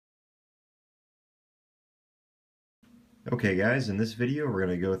Okay guys, in this video we're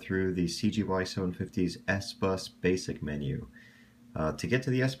going to go through the CGY750's S-Bus basic menu. To get to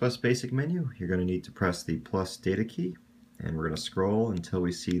the S-Bus basic menu, you're going to need to press the plus data key, and we're going to scroll until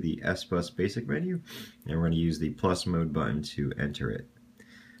we see the S-Bus basic menu, and we're going to use the plus mode button to enter it.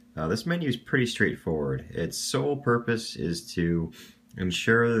 This menu is pretty straightforward. Its sole purpose is to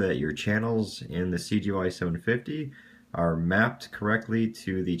ensure that your channels in the CGY750 are mapped correctly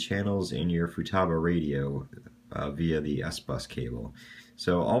to the channels in your Futaba radio via the S-Bus cable.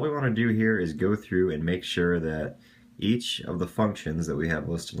 So all we want to do here is go through and make sure that each of the functions that we have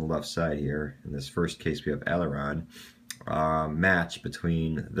listed on the left side here, in this first case we have aileron, match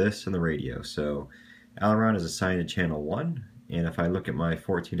between this and the radio. So aileron is assigned to channel 1, and if I look at my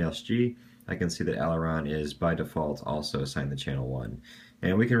 14SG, I can see that aileron is by default also assigned to channel 1.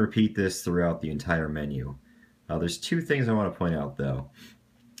 And we can repeat this throughout the entire menu. There's two things I want to point out though.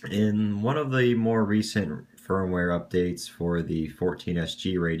 In one of the more recent firmware updates for the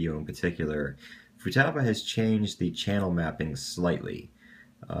 14SG radio in particular, Futaba has changed the channel mapping slightly.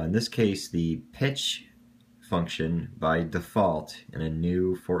 In this case, the pitch function by default in a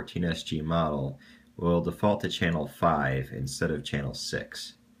new 14SG model will default to channel 5 instead of channel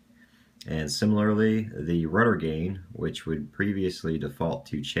 6. And similarly, the rudder gain, which would previously default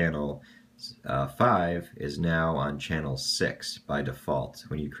to channel 5, is now on channel 6 by default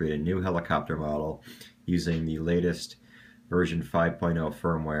when you create a new helicopter model using the latest version 5.0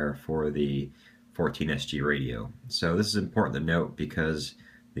 firmware for the 14SG radio. So this is important to note because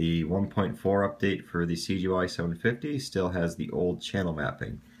the 1.4 update for the CGY750 still has the old channel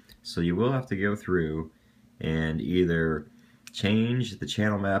mapping. So you will have to go through and either change the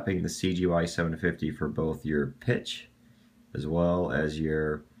channel mapping in the CGY750 for both your pitch as well as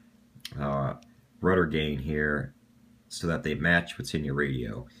your rudder gain here so that they match what's in your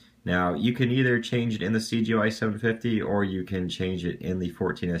radio. Now you can either change it in the CGY750 or you can change it in the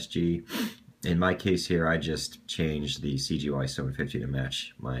 14SG. In my case here, I just changed the CGY750 to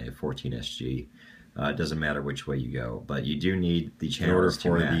match my 14SG. It doesn't matter which way you go, but you do need the channels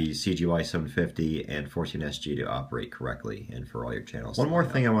for the CGY750 and 14SG to operate correctly and for all your channels. One more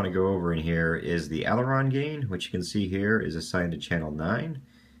thing I want to go over in here is the aileron gain, which you can see here is assigned to channel 9,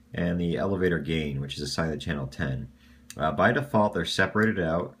 and the elevator gain, which is assigned to channel 10. By default, they're separated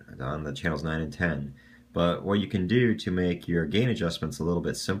out on the channels 9 and 10, but what you can do to make your gain adjustments a little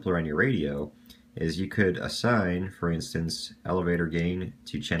bit simpler on your radio is you could assign, for instance, elevator gain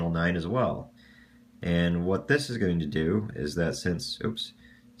to channel 9 as well. And what this is going to do is that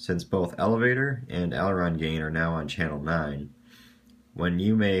since both elevator and aileron gain are now on channel 9, when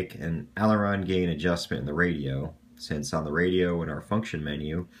you make an aileron gain adjustment in the radio, since on the radio in our function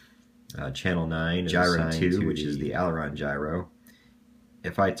menu, channel 9 is gyro 2, which is the aileron gyro.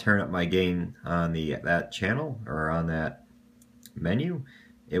 If I turn up my gain on that channel or on that menu,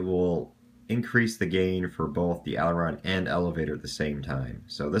 it will increase the gain for both the aileron and elevator at the same time.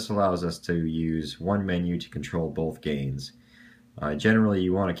 So this allows us to use one menu to control both gains. Generally,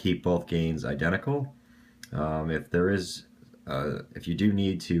 you want to keep both gains identical. If you do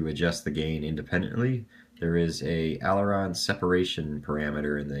need to adjust the gain independently, there is a aileron separation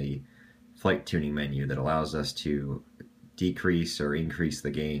parameter in the flight tuning menu that allows us to decrease or increase the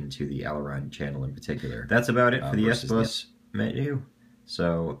gain to the aileron channel in particular. That's about it for the S-Bus menu.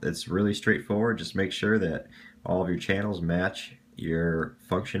 So it's really straightforward. Just make sure that all of your channels match your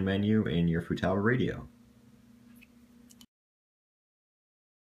function menu in your Futaba radio.